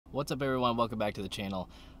What's up, everyone? Welcome back to the channel.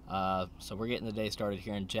 So we're getting the day started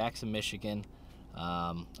here in Jackson, Michigan.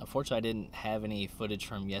 Unfortunately, I didn't have any footage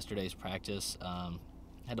from yesterday's practice.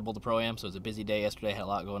 Had to bowl the Pro-Am, so it was a busy day yesterday. Had a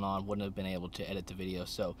lot going on. Wouldn't have been able to edit the video.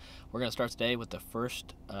 So we're going to start today with the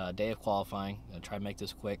first day of qualifying. I'm going to try to make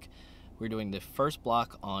this quick. We're doing the first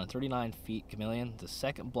block on 39 feet Chameleon. The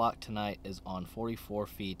second block tonight is on 44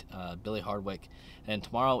 feet Billy Hardwick. And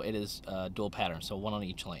tomorrow it is dual pattern, so one on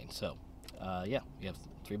each lane. So yeah, we have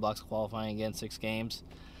 3 blocks of qualifying again, 6 games.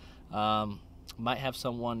 Might have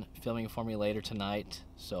someone filming for me later tonight,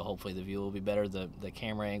 so hopefully the view will be better. The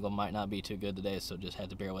camera angle might not be too good today, so just had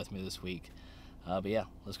to bear with me this week. But yeah,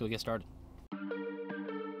 let's go get started.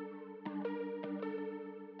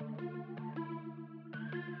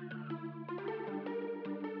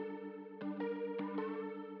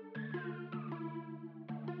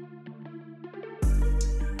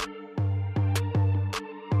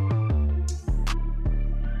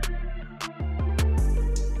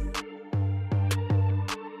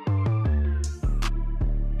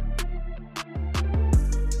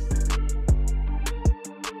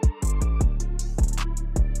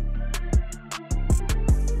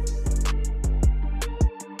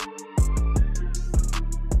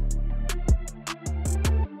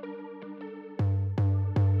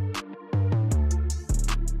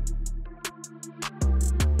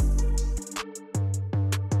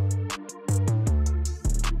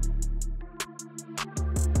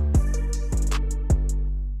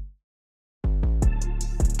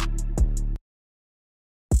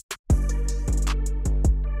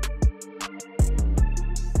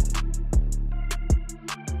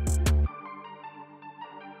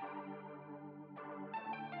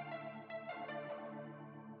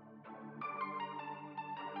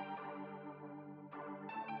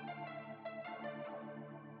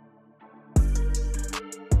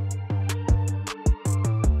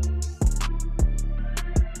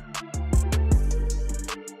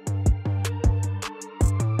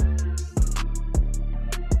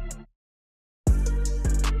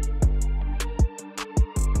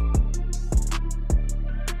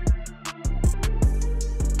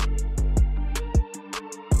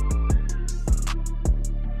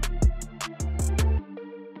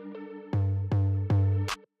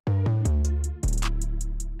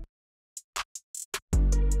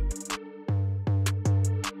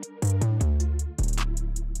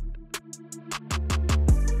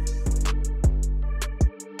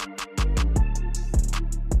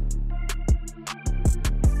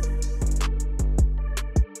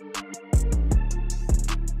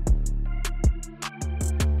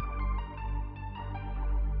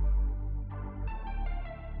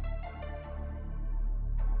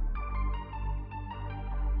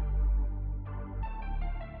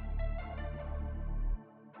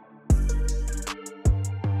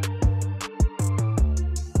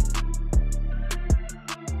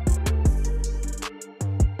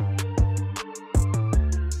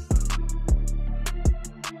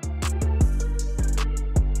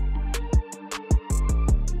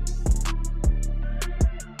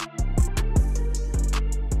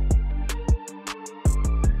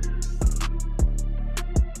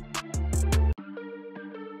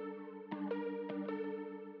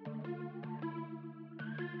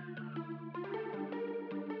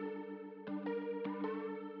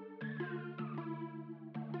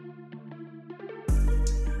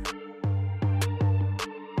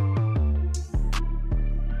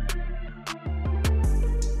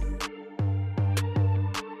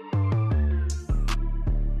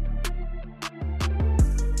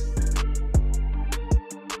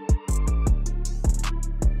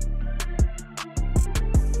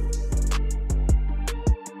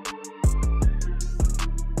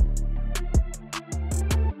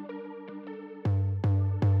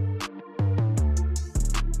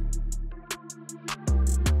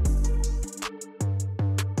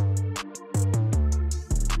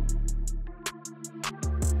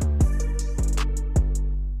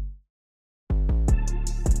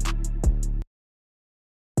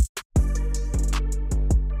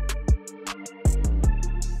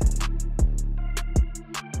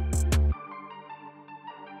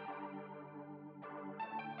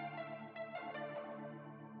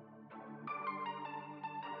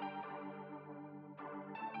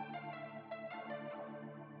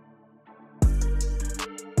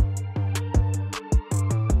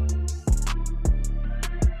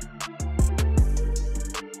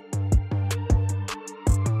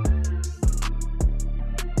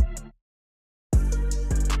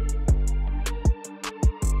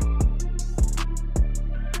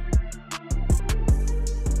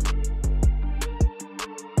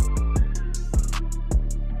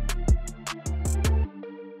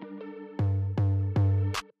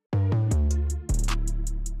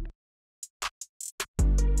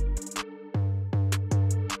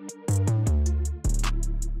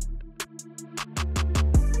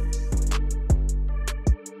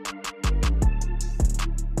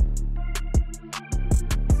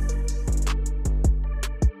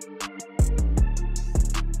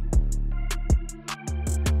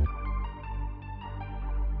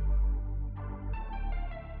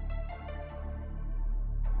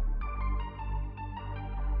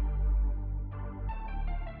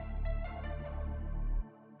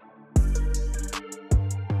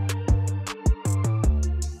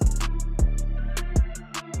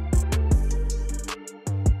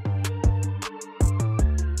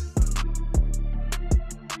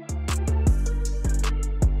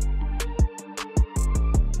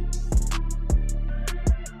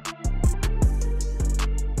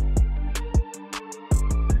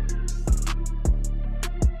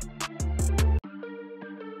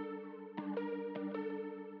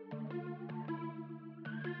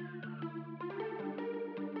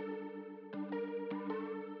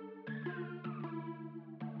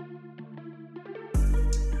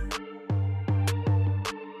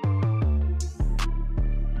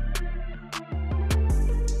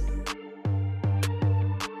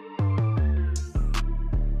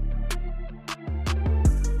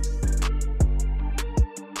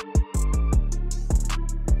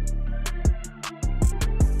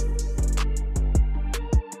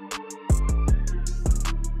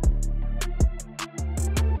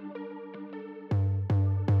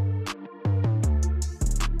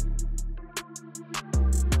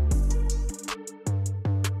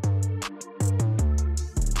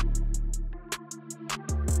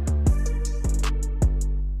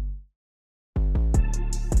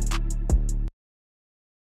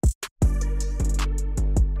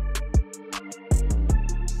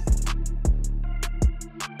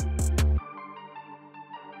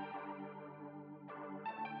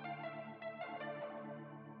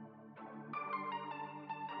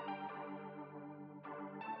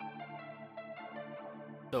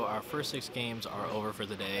 So our first 6 games are over for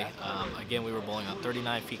the day. Again, we were bowling on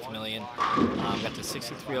 39 feet chameleon. Got to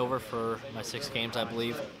 63 over for my 6 games, I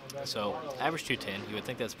believe. So average 210. You would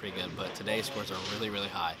think that's pretty good, but today's scores are really, really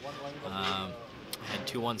high. I had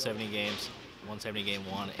 2 170 games, 170 game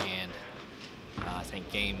 1, and I think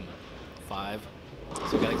game 5.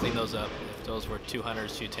 So we got to clean those up. If those were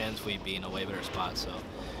 200s, 210s, we'd be in a way better spot. So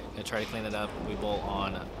gonna try to clean it up. We bowl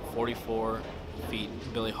on 44 feet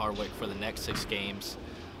Billy Hardwick for the next 6 games.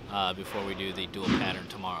 Before we do the dual pattern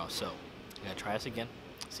tomorrow. So I'm going to try us again,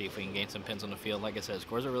 see if we can gain some pins on the field. Like I said,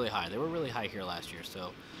 scores are really high. They were really high here last year,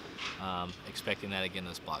 so expecting that again in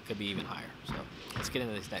this block. Could be even higher. So let's get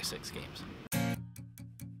into these next 6 games.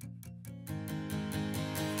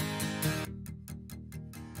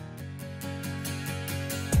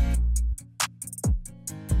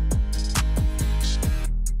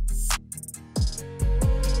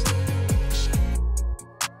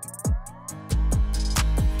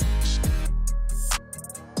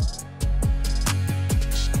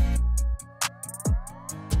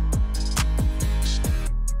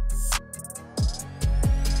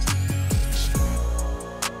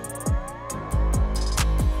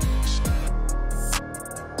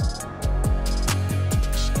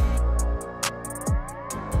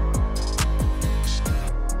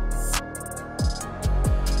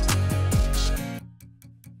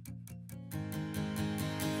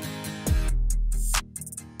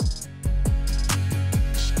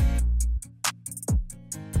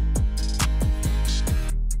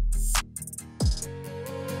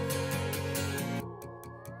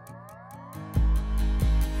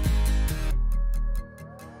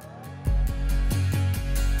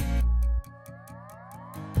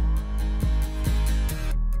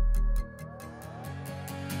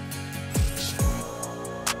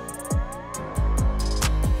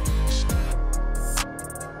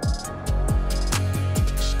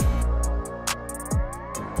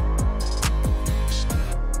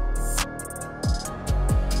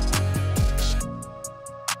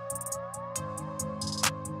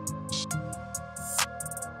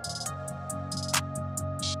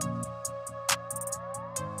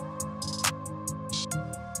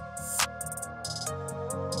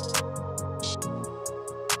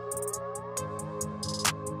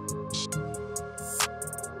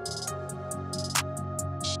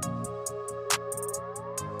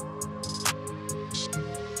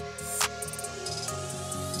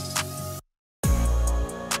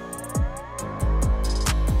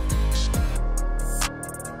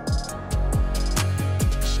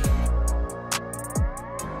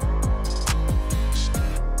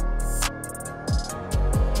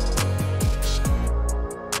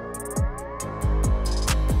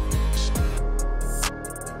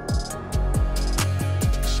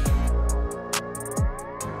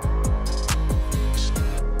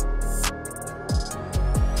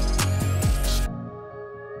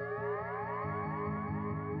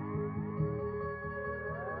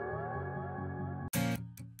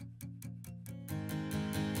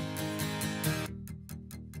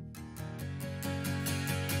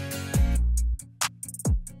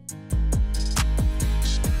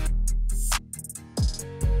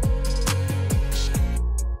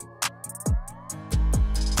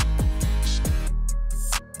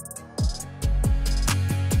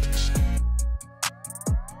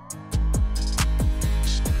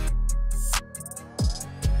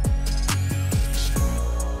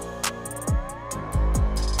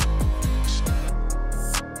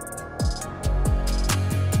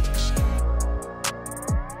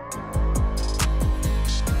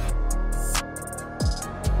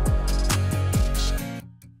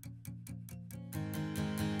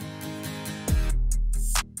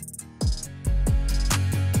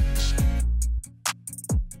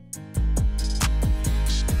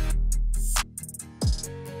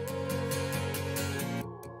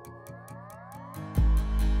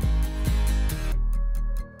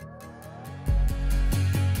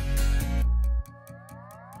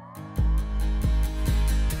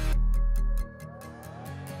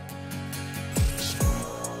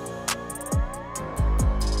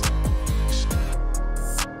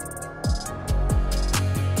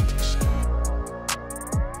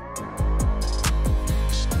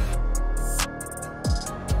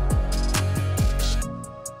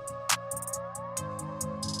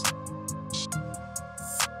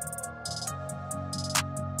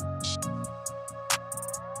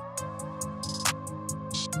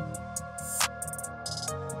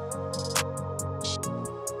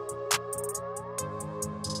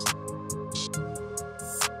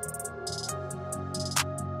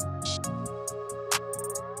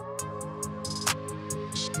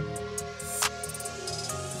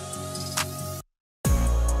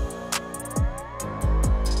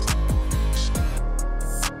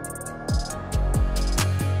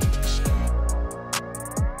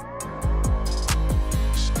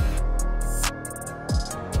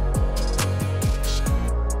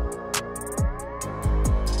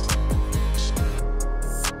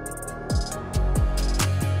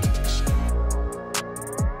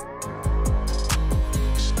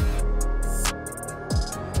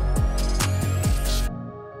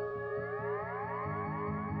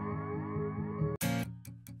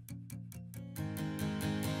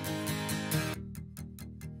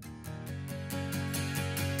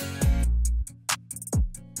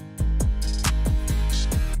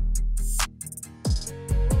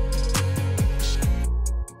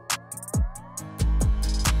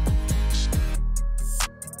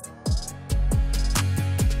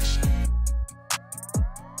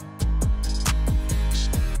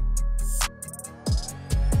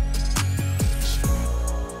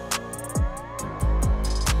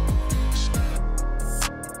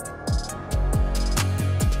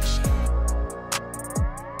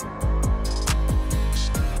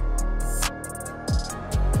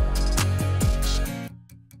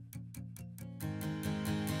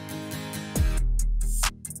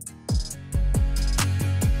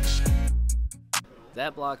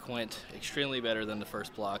 that block went extremely better than the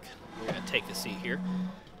first block. We're gonna take a seat here.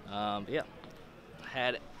 But yeah,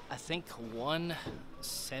 had I think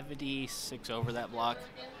 176 over that block.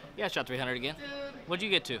 Yeah, I shot 300 again. Dude, What'd you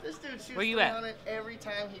get to? this dude shoots Where you 300 at? every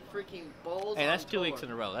time he freaking bowls. Hey, that's on 2 tour. weeks in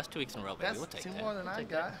a row. That's 2 weeks in a row, baby. That's We'll take two that. more than We'll I take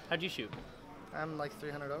got. that. How'd you shoot? I'm like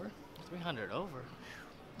 300 over. 300 over.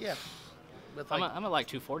 Yeah. With I'm like, at like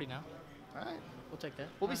 240 now. all right. We'll take that.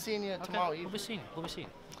 We'll be seeing you tomorrow evening. We'll be seeing you. We'll be seeing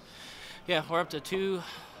you. Yeah, we're up to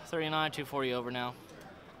 239, 240 over now.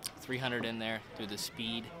 300 in there through the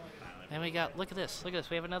speed. And we got, look at this. Look at this.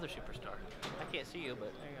 We have another superstar. I can't see you,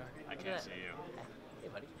 but there you are. I can't see you. Hey,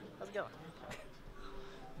 buddy. How's it going?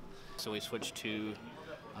 So we switched to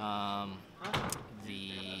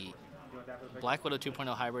the Black Widow 2.0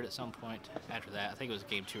 hybrid at some point after that. I think it was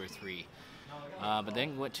game 2 or 3. But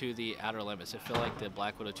then went to the outer limits. I feel like the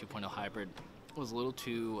Black Widow 2.0 hybrid was a little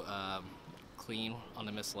too clean on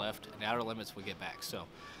the miss left, and the outer limits would get back. So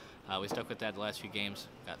we stuck with that the last few games.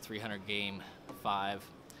 Got 300 game 5.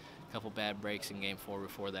 A couple bad breaks in game 4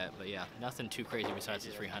 before that, but yeah, nothing too crazy besides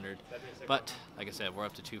the 300. But like I said, we're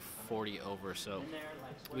up to 240 over, so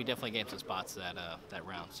we definitely gained some spots that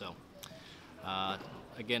round. So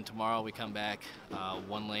again, tomorrow we come back.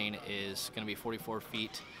 One lane is going to be 44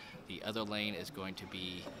 feet. The other lane is going to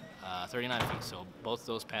be 39 feet. So both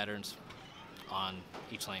those patterns on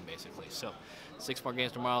each lane basically. So 6 more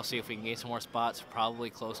games tomorrow. See if we can gain some more spots. Probably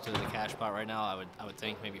close to the cash spot right now. I would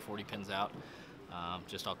think maybe 40 pins out.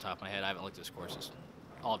 Just off the top of my head, I haven't looked at the courses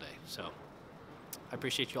all day. So I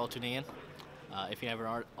appreciate you all tuning in. If you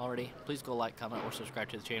haven't already, please go like, comment, or subscribe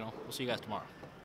to the channel. We'll see you guys tomorrow.